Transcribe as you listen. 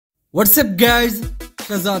What's up guys,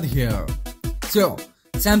 Shazad here. So,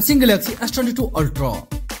 Samsung Galaxy S22 Ultra.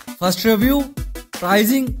 First review,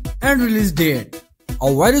 pricing and release date. A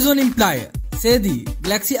Verizon employee say the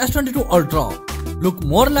Galaxy S22 Ultra look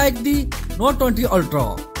more like the Note 20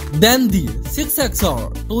 Ultra than the successor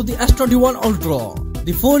to the S21 Ultra.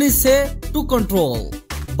 The phone is said to control,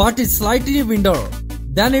 but is slightly wider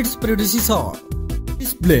than its predecessor.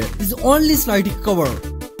 Display is only slightly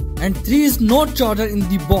covered and 3 is no charger in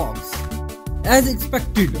the box as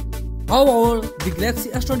expected. However, the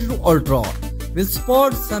Galaxy S22 Ultra will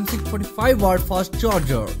support Samsung 45W fast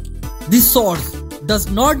charger. This source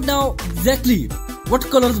does not know exactly what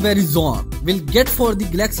colors Verizon will get for the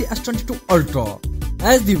Galaxy S22 Ultra,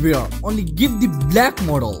 as the wear only give the black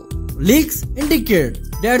model. Leaks indicate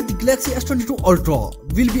that the Galaxy S22 Ultra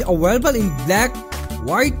will be available in black,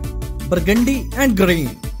 white, burgundy and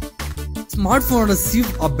green. Smartphone receives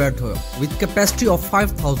a battery with capacity of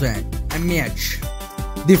 5000 mAh.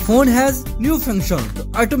 The phone has new function to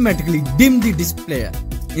automatically dim the display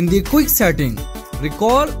in the quick setting.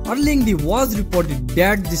 Recall earlier it was reported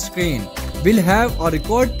that the screen will have a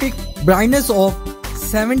record peak brightness of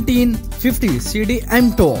 1750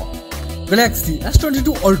 CDM2. Galaxy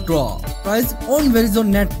S22 Ultra price on Verizon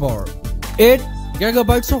network.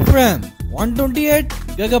 8GB of RAM,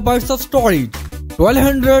 128GB of storage,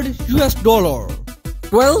 $1200.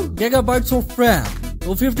 12GB of RAM,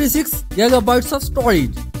 256GB of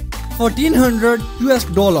storage, $1400.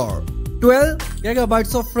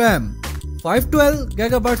 12GB of RAM,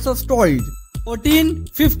 512GB of storage,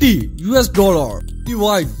 $1450.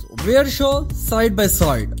 Device were shown side by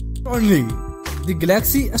side. Only the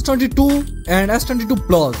Galaxy S22 and S22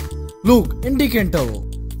 Plus look identical.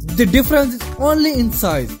 The difference is only in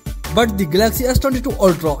size, but the Galaxy S22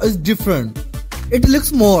 Ultra is different. It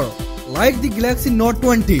looks more like the Galaxy Note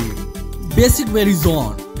 20. Basic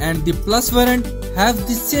Verizon and the Plus variant have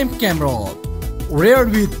the same camera, rear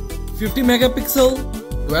with 50MP,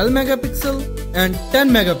 12MP and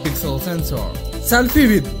 10MP sensor. Selfie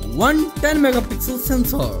with one 10MP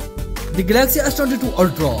sensor. The Galaxy S22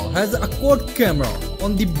 Ultra has a quad camera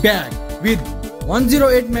on the back with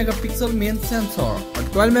 108MP main sensor, a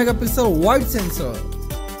 12MP wide sensor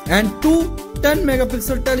and two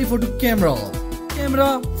 10MP telephoto camera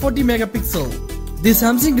 40MP. The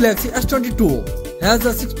Samsung Galaxy S22 has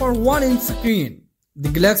a 6.1-inch screen. The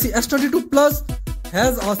Galaxy S22 Plus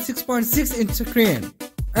has a 6.6-inch screen.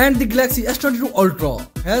 And the Galaxy S22 Ultra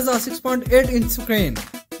has a 6.8-inch screen.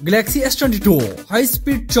 Galaxy S22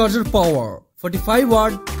 high-speed charger power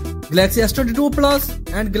 45W, Galaxy S22 Plus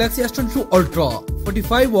and Galaxy S22 Ultra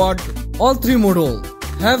 45W. All three models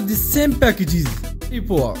have the same packages.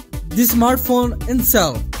 Report. The smartphone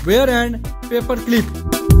itself wear and paper clip.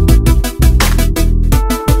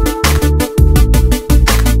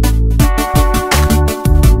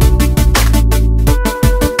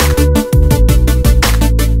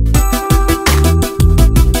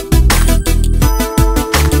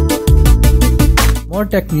 More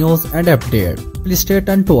tech news and update. Please stay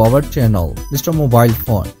tuned to our channel, Mr. Mobile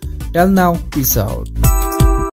Phone. Till now, peace out.